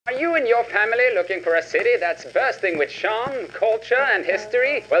you and your family looking for a city that's bursting with charm, culture, and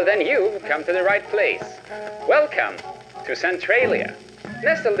history? Well, then you've come to the right place. Welcome to cen-tray-lia.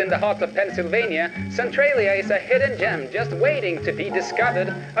 Nestled in the heart of Pennsylvania, cen-tray-lia is a hidden gem just waiting to be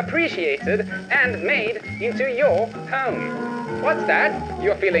discovered, appreciated, and made into your home. What's that?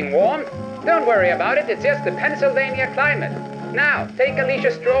 You're feeling warm? Don't worry about it, it's just the Pennsylvania climate. Now, take a leisure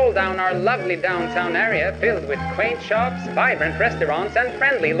stroll down our lovely downtown area filled with quaint shops, vibrant restaurants, and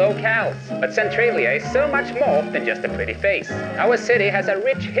friendly locales. But cen-tray-lia is so much more than just a pretty face. Our city has a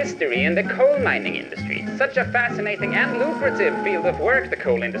rich history in the coal mining industry. Such a fascinating and lucrative field of work, the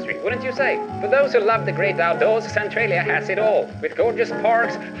coal industry, wouldn't you say? For those who love the great outdoors, cen-tray-lia has it all. With gorgeous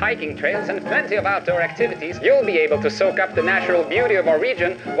parks, hiking trails, and plenty of outdoor activities, you'll be able to soak up the natural beauty of our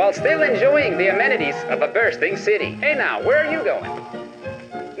region while still enjoying the amenities of a bursting city. Hey now, where are you going?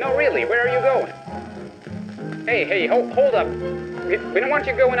 No, really, where are you going? Hey, hold up. We don't want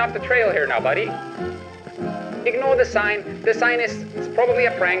you going off the trail here now, buddy. Ignore the sign. The sign is probably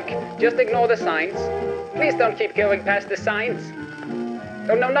a prank. Just ignore the signs. Please don't keep going past the signs.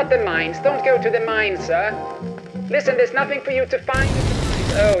 Oh, no, not the mines. Don't go to the mines, sir. Listen, there's nothing for you to find.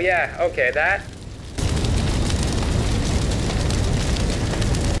 Oh, yeah, okay, that.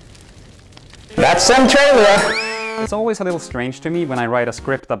 That's cen-tray-lia. It's always a little strange to me when I write a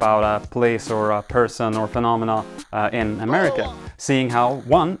script about a place or a person or phenomena in America, seeing how,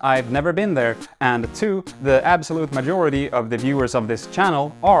 one, I've never been there, and two, the absolute majority of the viewers of this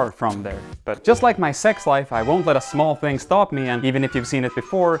channel are from there. But just like my sex life, I won't let a small thing stop me, and even if you've seen it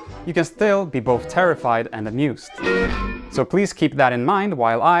before, you can still be both terrified and amused. So please keep that in mind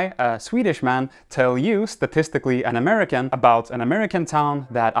while I, a Swedish man, tell you, statistically an American, about an American town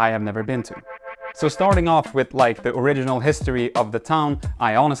that I have never been to. So starting off with like the original history of the town,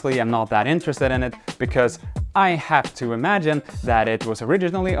 I honestly am not that interested in it because I have to imagine that it was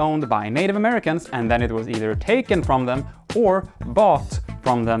originally owned by Native Americans and then it was either taken from them or bought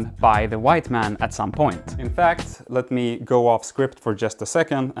from them by the white man at some point. In fact, let me go off script for just a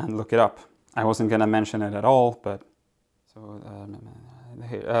second and look it up. I wasn't gonna mention it at all, but...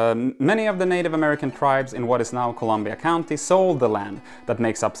 many of the Native American tribes in what is now Columbia County sold the land that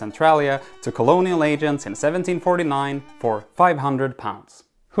makes up cen-tray-lia to colonial agents in 1749 for £500.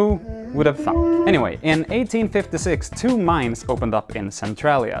 Who would have thought? Anyway, in 1856, two mines opened up in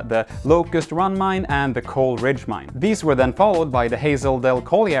cen-tray-lia, the Locust Run Mine and the Coal Ridge Mine. These were then followed by the Hazel Dell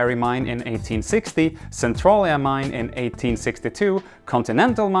Colliery Mine in 1860, cen-tray-lia Mine in 1862,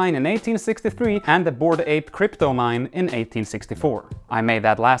 Continental Mine in 1863, and the Bored Ape Crypto Mine in 1864. I made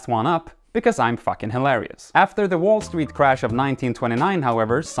that last one up because I'm fucking hilarious. After the Wall Street crash of 1929,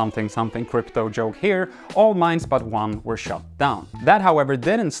 however, something crypto joke here, all mines but one were shut down. That, however,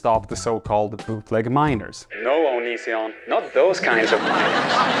 didn't stop the so-called bootleg miners. No, Onision, not those kinds of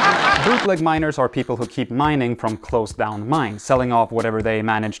miners. Bootleg miners are people who keep mining from closed down mines, selling off whatever they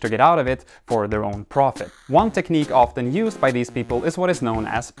manage to get out of it for their own profit. One technique often used by these people is what is known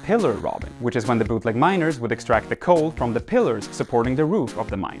as pillar robbing, which is when the bootleg miners would extract the coal from the pillars supporting the roof of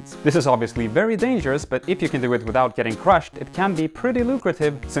the mines. This is obviously very dangerous, but if you can do it without getting crushed, it can be pretty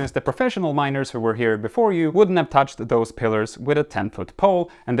lucrative, since the professional miners who were here before you wouldn't have touched those pillars with a 10-foot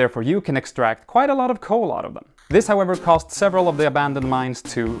pole, and therefore you can extract quite a lot of coal out of them. This, however, caused several of the abandoned mines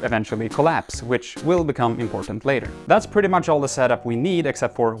to eventually collapse, which will become important later. That's pretty much all the setup we need,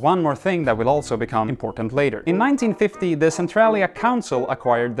 except for one more thing that will also become important later. In 1950, the cen-tray-lia Council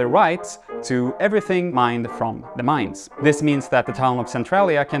acquired the rights to everything mined from the mines. This means that the town of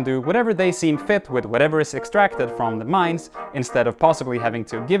cen-tray-lia can do whatever they seem fit with whatever is extracted from the mines, instead of possibly having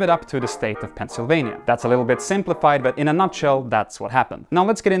to give it up to the state of Pennsylvania. That's a little bit simplified, but in a nutshell, that's what happened. Now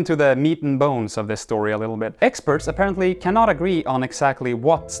let's get into the meat and bones of this story a little bit. Experts apparently cannot agree on exactly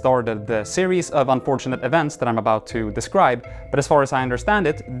what started the series of unfortunate events that I'm about to describe, but as far as I understand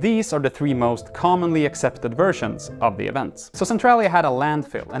it, these are the three most commonly accepted versions of the events. So cen-tray-lia had a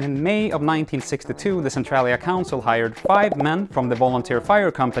landfill, and in May of 1962, the cen-tray-lia Council hired 5 men from the volunteer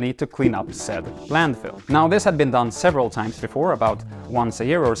fire company to clean up said landfill. Now this had been done several times before, about once a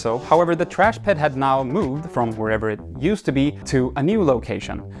year or so. However, the trash pit had now moved from wherever it used to be to a new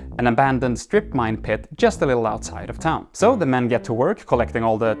location, an abandoned strip mine pit just a little outside of town. So the men get to work collecting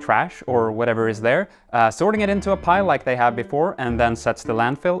all the trash or whatever is there, sorting it into a pile like they have before, and then sets the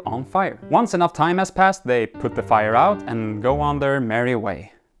landfill on fire. Once enough time has passed, they put the fire out and go on their merry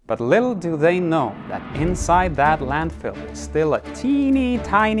way. But little do they know that inside that landfill is still a teeny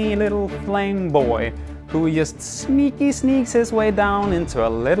tiny little flame boy who just sneaky sneaks his way down into a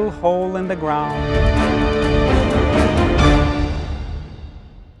little hole in the ground.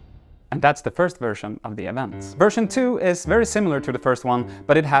 And And that's the first version of the events. Version 2 is very similar to the first one,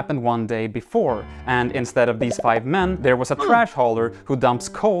 but it happened one day before, and instead of these 5 men, there was a trash hauler who dumps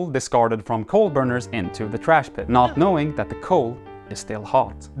coal discarded from coal burners into the trash pit, not knowing that the coal is still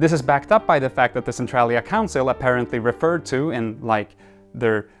hot. This is backed up by the fact that the cen-tray-lia Council apparently referred to in, like,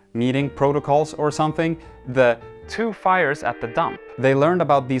 their meeting protocols or something, the 2 fires at the dump. They learned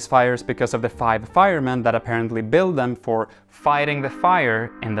about these fires because of the 5 firemen that apparently billed them for fighting the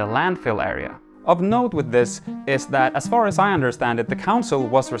fire in the landfill area. Of note with this is that, as far as I understand it, the council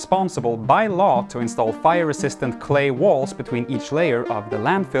was responsible by law to install fire-resistant clay walls between each layer of the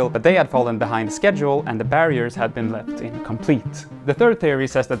landfill, but they had fallen behind schedule and the barriers had been left incomplete. The third theory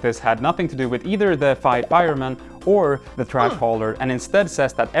says that this had nothing to do with either the 5 firemen or the trash hauler, and instead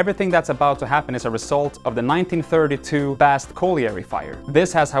says that everything that's about to happen is a result of the 1932 Bast colliery fire.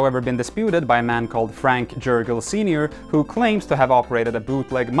 This has however been disputed by a man called Frank Jurgel Sr., who claims to have operated a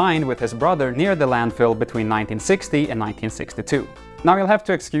bootleg mine with his brother near the landfill between 1960 and 1962. Now you'll have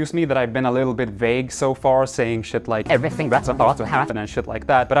to excuse me that I've been a little bit vague so far, saying shit like everything that's about to happen and shit like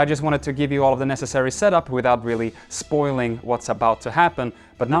that, but I just wanted to give you all of the necessary setup without really spoiling what's about to happen.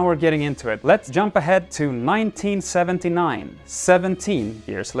 But now we're getting into it. Let's jump ahead to 1979, 17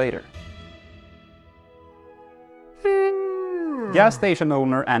 years later. Gas station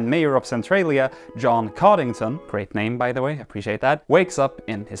owner and mayor of cen-tray-lia, John Coddington, great name by the way, appreciate that, wakes up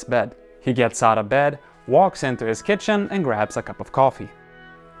in his bed. He gets out of bed, walks into his kitchen and grabs a cup of coffee.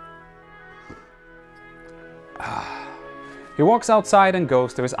 He walks outside and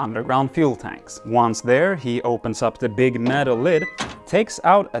goes to his underground fuel tanks. Once there, he opens up the big metal lid, takes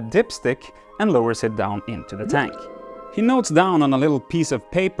out a dipstick and lowers it down into the tank. He notes down on a little piece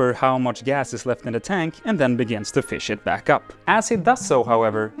of paper how much gas is left in the tank and then begins to fish it back up. As he does so,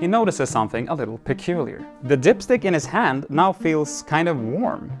 however, he notices something a little peculiar. The dipstick in his hand now feels kind of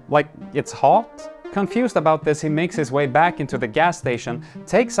warm, like it's hot. Confused about this, he makes his way back into the gas station,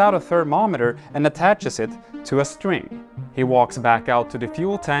 takes out a thermometer and attaches it to a string. He walks back out to the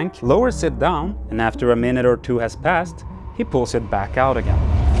fuel tank, lowers it down, and after a minute or two has passed, he pulls it back out again.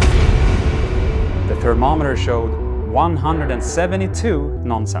 The thermometer showed 172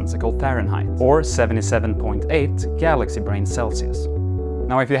 nonsensical Fahrenheit, or 77.8 galaxy brain Celsius.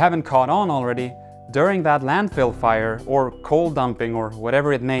 Now, if you haven't caught on already, during that landfill fire, or coal dumping, or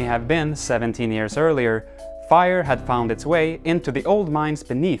whatever it may have been 17 years earlier, fire had found its way into the old mines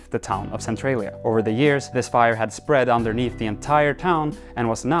beneath the town of cen-tray-lia. Over the years, this fire had spread underneath the entire town and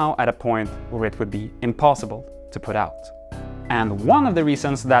was now at a point where it would be impossible to put out. And one of the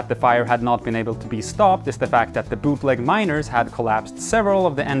reasons that the fire had not been able to be stopped is the fact that the bootleg miners had collapsed several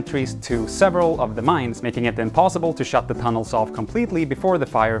of the entries to several of the mines, making it impossible to shut the tunnels off completely before the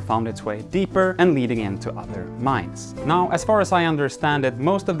fire found its way deeper and leading into other mines. Now, as far as I understand it,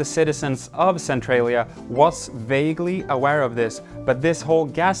 most of the citizens of cen-tray-lia was vaguely aware of this, but this whole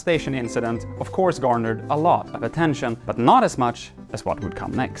gas station incident of course garnered a lot of attention, but not as much as what would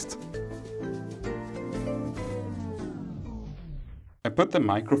come next. I put the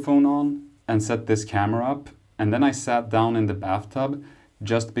microphone on and set this camera up, and then I sat down in the bathtub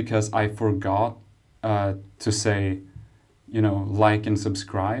just because I forgot to say, you know, like and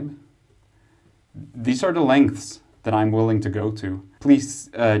subscribe. These are the lengths that I'm willing to go to.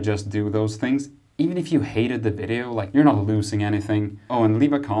 Please just do those things. Even if you hated the video, like, you're not losing anything. Oh, and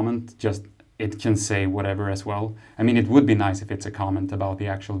leave a comment, just it can say whatever as well. I mean, it would be nice if it's a comment about the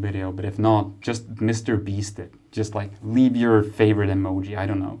actual video, but if not, just Mr. Beast it. Just like leave your favorite emoji, I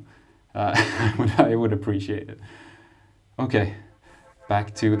don't know. I would appreciate it. Okay,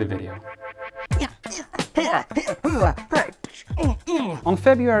 back to the video. On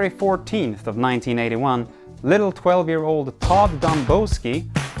February 14th of 1981, little 12-year-old Todd Domboski,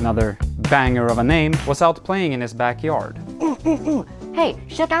 another banger of a name, was out playing in his backyard. Hey,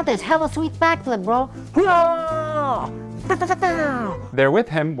 check out this hella sweet backflip, bro. There with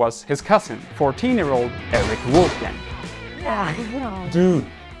him was his cousin, 14-year-old Eric Wolfgang. Dude,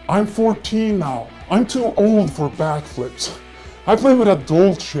 I'm 14 now. I'm too old for backflips. I play with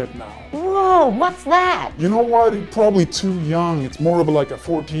adult shit now. Whoa, what's that? You know what? You're probably too young. It's more of like a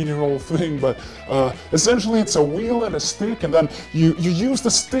 14-year-old thing, but essentially it's a wheel and a stick, and then you use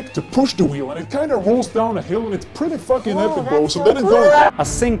the stick to push the wheel, and it kind of rolls down a hill, and it's pretty fucking epic, bro. So then it goes. A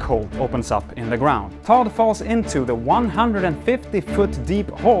sinkhole opens up in the ground. Todd falls into the 150-foot deep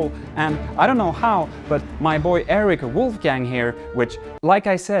hole, and I don't know how, but my boy Eric Wolfgang here, which, like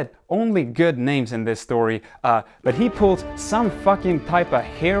I said, only good names in this story, but he pulls some fucking type of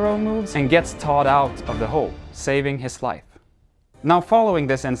hero moves and gets Todd out of the hole, saving his life. Now, following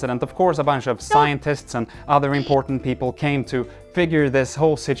this incident, of course, a bunch of scientists and other important people came to figure this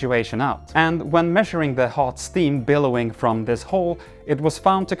whole situation out. And when measuring the hot steam billowing from this hole, it was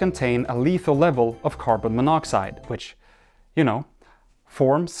found to contain a lethal level of carbon monoxide, which, you know,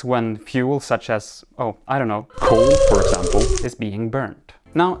 forms when fuel such as, oh, I don't know, coal, for example, is being burned.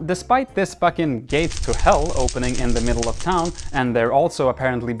 Now, despite this fucking gate to hell opening in the middle of town, and there also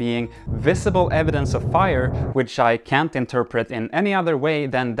apparently being visible evidence of fire, which I can't interpret in any other way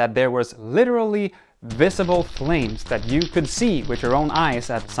than that there was literally visible flames that you could see with your own eyes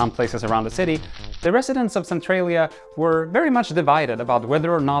at some places around the city, the residents of cen-tray-lia were very much divided about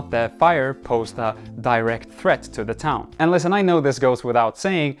whether or not the fire posed a direct threat to the town. And listen, I know this goes without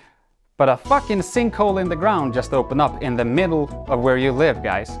saying, but a fucking sinkhole in the ground just opened up in the middle of where you live,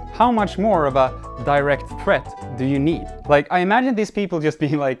 guys. How much more of a direct threat do you need? Like, I imagine these people just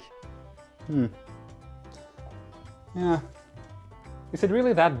being like, yeah, is it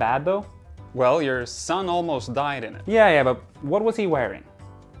really that bad though? Well, your son almost died in it. Yeah, but what was he wearing?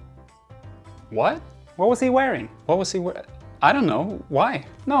 What? What was he wearing? What was he wearing? I don't know. Why?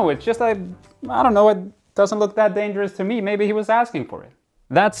 No, it's just I don't know, it doesn't look that dangerous to me. Maybe he was asking for it.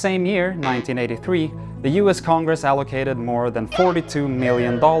 That same year, 1983, the US Congress allocated more than $42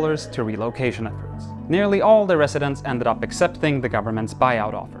 million to relocation efforts. Nearly all the residents ended up accepting the government's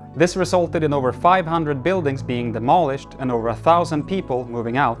buyout offer. This resulted in over 500 buildings being demolished and over 1,000 people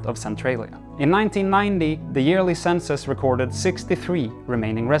moving out of cen-tray-lia. In 1990, the yearly census recorded 63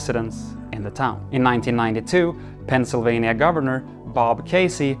 remaining residents in the town. In 1992, Pennsylvania Governor Bob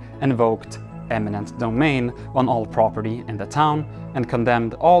Casey invoked eminent domain on all property in the town and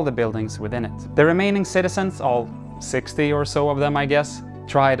condemned all the buildings within it. The remaining citizens, all 60 or so of them I guess,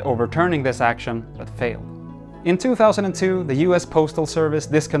 tried overturning this action but failed. In 2002, the US Postal Service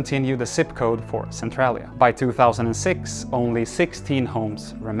discontinued the zip code for cen-tray-lia. By 2006, only 16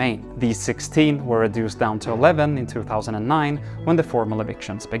 homes remained. These 16 were reduced down to 11 in 2009 when the formal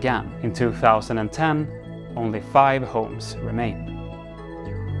evictions began. In 2010, only 5 homes remained.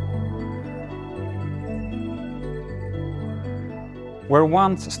 Where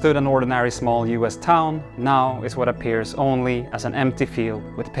once stood an ordinary small US town, now is what appears only as an empty field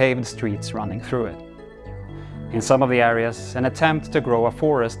with paved streets running through it. In some of the areas, an attempt to grow a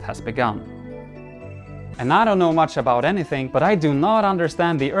forest has begun. And I don't know much about anything, but I do not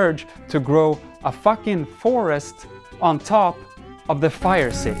understand the urge to grow a fucking forest on top of the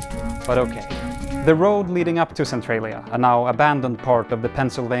Fire City. But okay. The road leading up to cen-tray-lia, a now abandoned part of the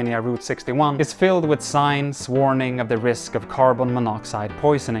Pennsylvania Route 61, is filled with signs warning of the risk of carbon monoxide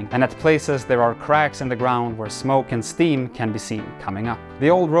poisoning, and at places there are cracks in the ground where smoke and steam can be seen coming up. The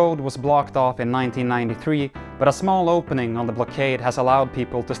old road was blocked off in 1993, but a small opening on the blockade has allowed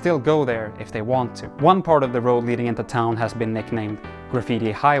people to still go there if they want to. One part of the road leading into town has been nicknamed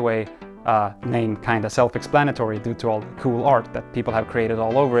Graffiti Highway, name kinda self-explanatory due to all the cool art that people have created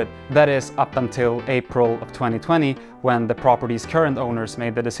all over it. That is up until April of 2020, when the property's current owners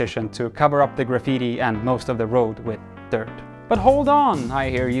made the decision to cover up the graffiti and most of the road with dirt. But hold on, I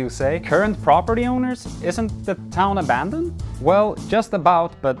hear you say. Current property owners? Isn't the town abandoned? Well, just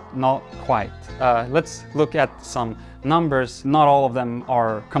about, but not quite. Let's look at some numbers. Not all of them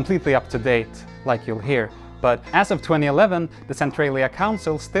are completely up to date, like you'll hear. But as of 2011, the cen-tray-lia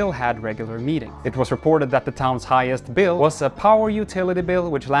Council still had regular meetings. It was reported that the town's highest bill was a power utility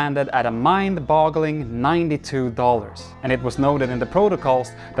bill which landed at a mind-boggling $92. And it was noted in the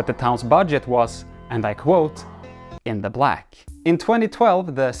protocols that the town's budget was, and I quote, in the black. In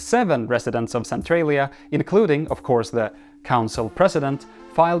 2012, the 7 residents of cen-tray-lia, including, of course, the council president,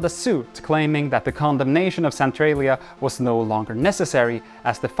 filed a suit claiming that the condemnation of cen-tray-lia was no longer necessary,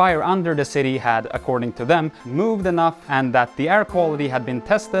 as the fire under the city had, according to them, moved enough and that the air quality had been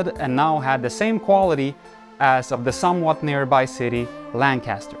tested and now had the same quality as of the somewhat nearby city,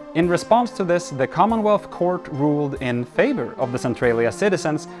 Lancaster. In response to this, the Commonwealth Court ruled in favor of the cen-tray-lia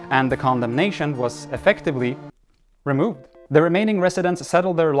citizens, and the condemnation was effectively removed. The remaining residents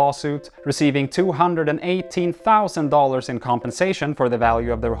settled their lawsuit, receiving $218,000 in compensation for the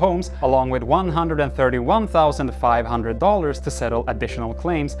value of their homes, along with $131,500 to settle additional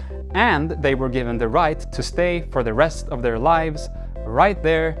claims, and they were given the right to stay for the rest of their lives right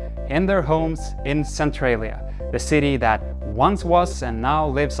there in their homes in cen-tray-lia, the city that once was and now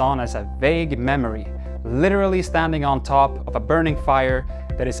lives on as a vague memory, literally standing on top of a burning fire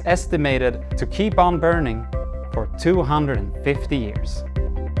that is estimated to keep on burning for 250 years.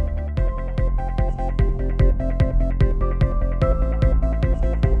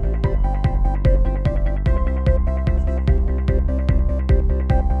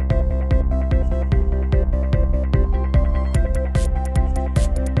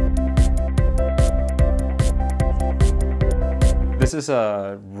 This is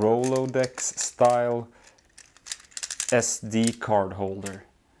a Rolodex style SD card holder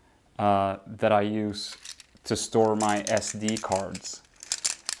that I use to store my SD cards.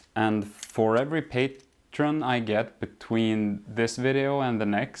 And for every patron I get between this video and the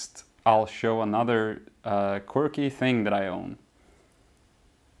next, I'll show another quirky thing that I own.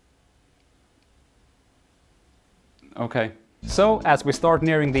 Okay. So, as we start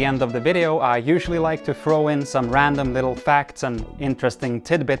nearing the end of the video, I usually like to throw in some random little facts and interesting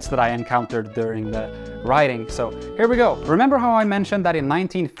tidbits that I encountered during the writing. So, here we go. Remember how I mentioned that in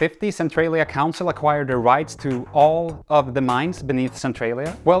 1950 cen-tray-lia Council acquired the rights to all of the mines beneath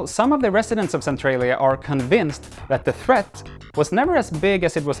cen-tray-lia? Well, some of the residents of cen-tray-lia are convinced that the threat was never as big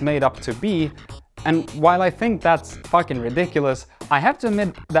as it was made up to be. And while I think that's fucking ridiculous, I have to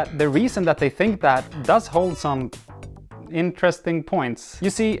admit that the reason that they think that does hold some interesting points. You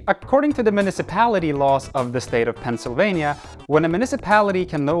see, according to the municipality laws of the state of Pennsylvania, when a municipality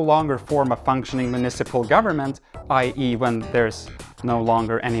can no longer form a functioning municipal government, i.e. when there's no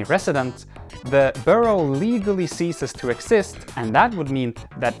longer any residents, the borough legally ceases to exist, and that would mean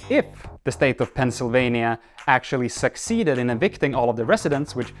that if the state of Pennsylvania actually succeeded in evicting all of the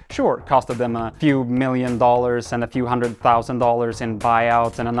residents, which sure costed them a few $1 million and a few $100,000 in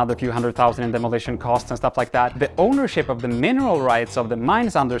buyouts and another few $100,000 in demolition costs and stuff like that, the ownership of the mineral rights of the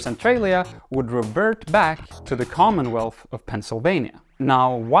mines under cen-tray-lia would revert back to the Commonwealth of Pennsylvania.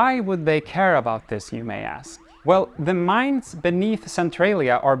 Now, why would they care about this, you may ask? Well, the mines beneath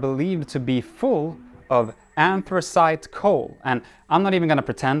cen-tray-lia are believed to be full of anthracite coal, and I'm not even gonna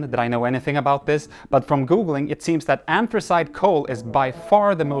pretend that I know anything about this, but from Googling it seems that anthracite coal is by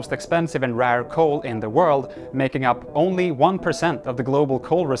far the most expensive and rare coal in the world, making up only 1% of the global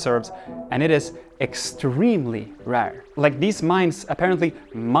coal reserves, and it is extremely rare. Like, these mines apparently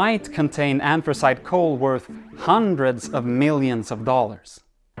might contain anthracite coal worth hundreds of millions of dollars.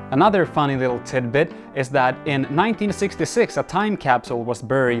 Another funny little tidbit is that in 1966 a time capsule was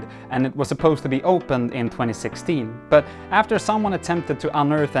buried and it was supposed to be opened in 2016. But after someone attempted to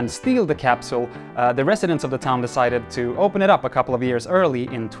unearth and steal the capsule, the residents of the town decided to open it up a couple of years early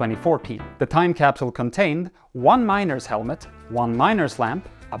in 2014. The time capsule contained one miner's helmet, one miner's lamp,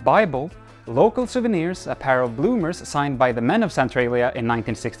 a Bible, local souvenirs, a pair of bloomers signed by the men of cen-tray-lia in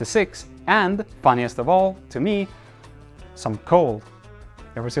 1966, and, funniest of all, to me, some coal.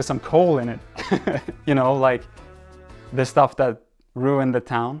 There was just some coal in it. You know, like the stuff that ruined the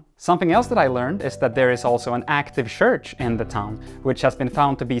town. Something else that I learned is that there is also an active church in the town, which has been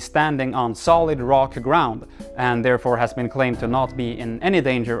found to be standing on solid rock ground, and therefore has been claimed to not be in any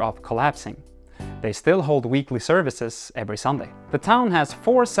danger of collapsing. They still hold weekly services every Sunday. The town has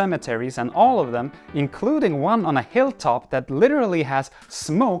 4 cemeteries, and all of them, including one on a hilltop that literally has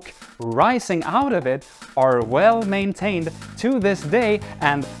smoke rising out of it, are well maintained to this day,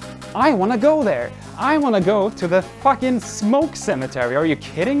 and I wanna go there! I wanna go to the fucking smoke cemetery, are you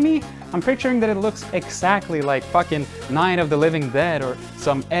kidding me? I'm picturing that it looks exactly like fucking Night of the Living Dead or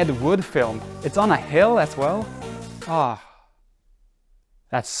some Ed Wood film. It's on a hill as well? Ah,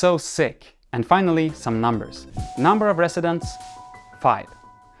 that's so sick. And finally, some numbers. Number of residents, 5.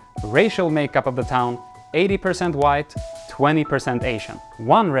 Racial makeup of the town, 80% white, 20% Asian.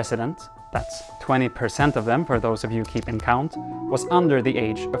 One resident, that's 20% of them for those of you keeping count, was under the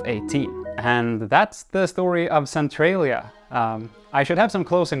age of 18. And that's the story of cen-tray-lia. I should have some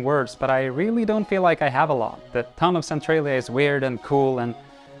closing words, but I really don't feel like I have a lot. The town of cen-tray-lia is weird and cool, and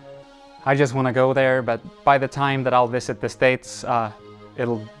I just want to go there, but by the time that I'll visit the States,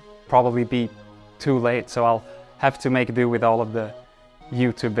 it'll probably be too late, so I'll have to make do with all of the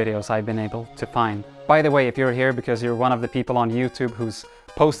YouTube videos I've been able to find. By the way, if you're here because you're one of the people on YouTube who's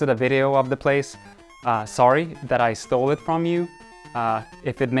posted a video of the place, sorry that I stole it from you.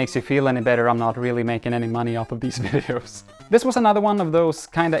 If it makes you feel any better, I'm not really making any money off of these videos. This was another one of those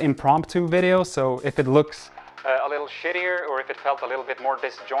kind of impromptu videos, so if it looks a little shittier or if it felt a little bit more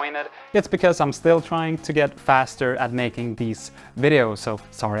disjointed, it's because I'm still trying to get faster at making these videos, so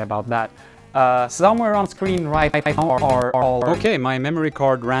sorry about that. Somewhere on screen right now okay, my memory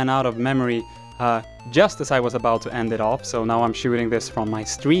card ran out of memory just as I was about to end it off, so now I'm shooting this from my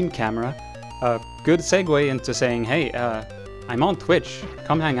stream camera. Good segue into saying, hey, I'm on Twitch,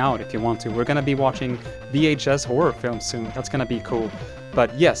 come hang out if you want to. We're gonna be watching VHS horror films soon, that's gonna be cool.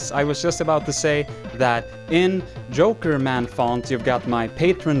 But yes, I was just about to say that in Joker Man font you've got my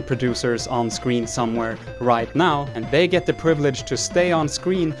patron producers on screen somewhere right now, and they get the privilege to stay on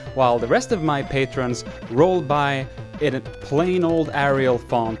screen while the rest of my patrons roll by in a plain old Arial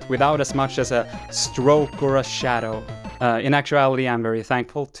font without as much as a stroke or a shadow. In actuality, I'm very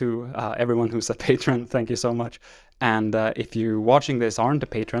thankful to everyone who's a patron, thank you so much. And if you watching this aren't a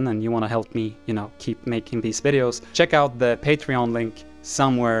patron and you want to help me, you know, keep making these videos, check out the Patreon link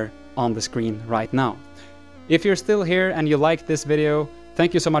somewhere on the screen right now. If you're still here and you like this video,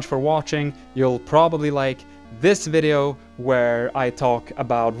 thank you so much for watching. You'll probably like this video where I talk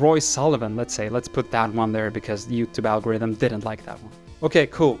about Roy Sullivan, let's say. Let's put that one there because the YouTube algorithm didn't like that one. Okay,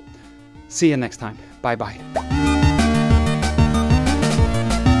 cool. See you next time. Bye bye.